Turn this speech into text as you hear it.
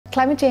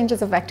Climate change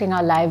is affecting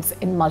our lives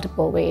in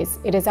multiple ways.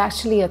 It is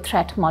actually a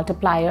threat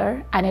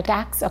multiplier, and it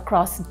acts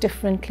across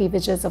different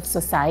cleavages of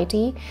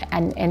society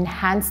and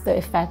enhance the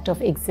effect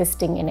of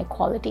existing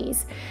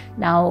inequalities.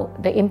 Now,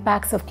 the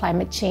impacts of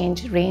climate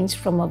change range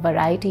from a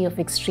variety of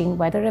extreme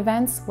weather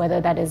events, whether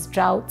that is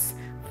droughts,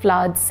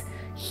 floods,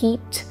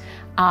 heat,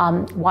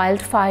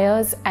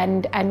 wildfires,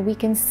 and we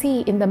can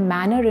see in the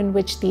manner in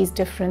which these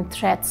different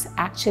threats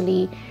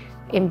actually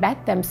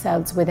embed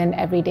themselves within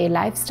everyday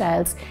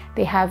lifestyles.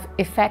 They have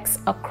effects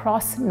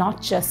across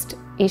not just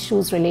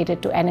issues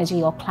related to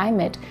energy or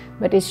climate,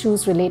 but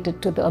issues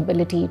related to the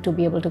ability to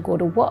be able to go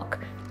to work.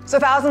 So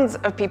thousands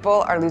of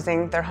people are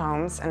losing their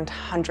homes and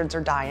hundreds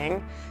are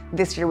dying.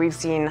 This year we've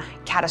seen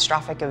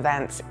catastrophic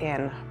events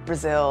in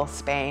Brazil,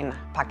 Spain,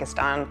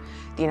 Pakistan,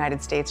 the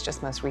United States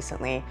just most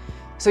recently.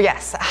 So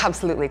yes,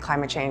 absolutely,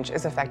 climate change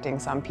is affecting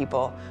some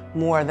people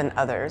more than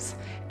others.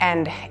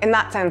 And in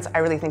that sense, I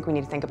really think we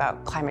need to think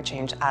about climate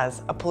change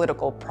as a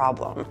political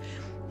problem.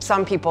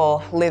 Some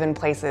people live in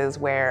places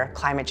where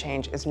climate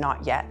change is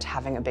not yet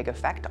having a big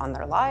effect on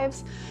their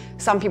lives.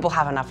 Some people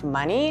have enough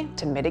money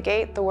to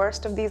mitigate the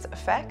worst of these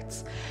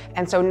effects.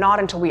 And so not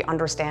until we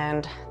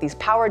understand these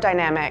power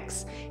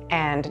dynamics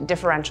and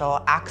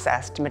differential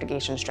access to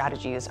mitigation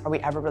strategies are we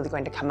ever really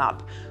going to come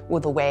up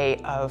with a way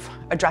of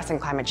addressing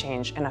climate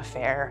change in a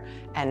fair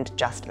and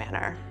just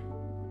manner.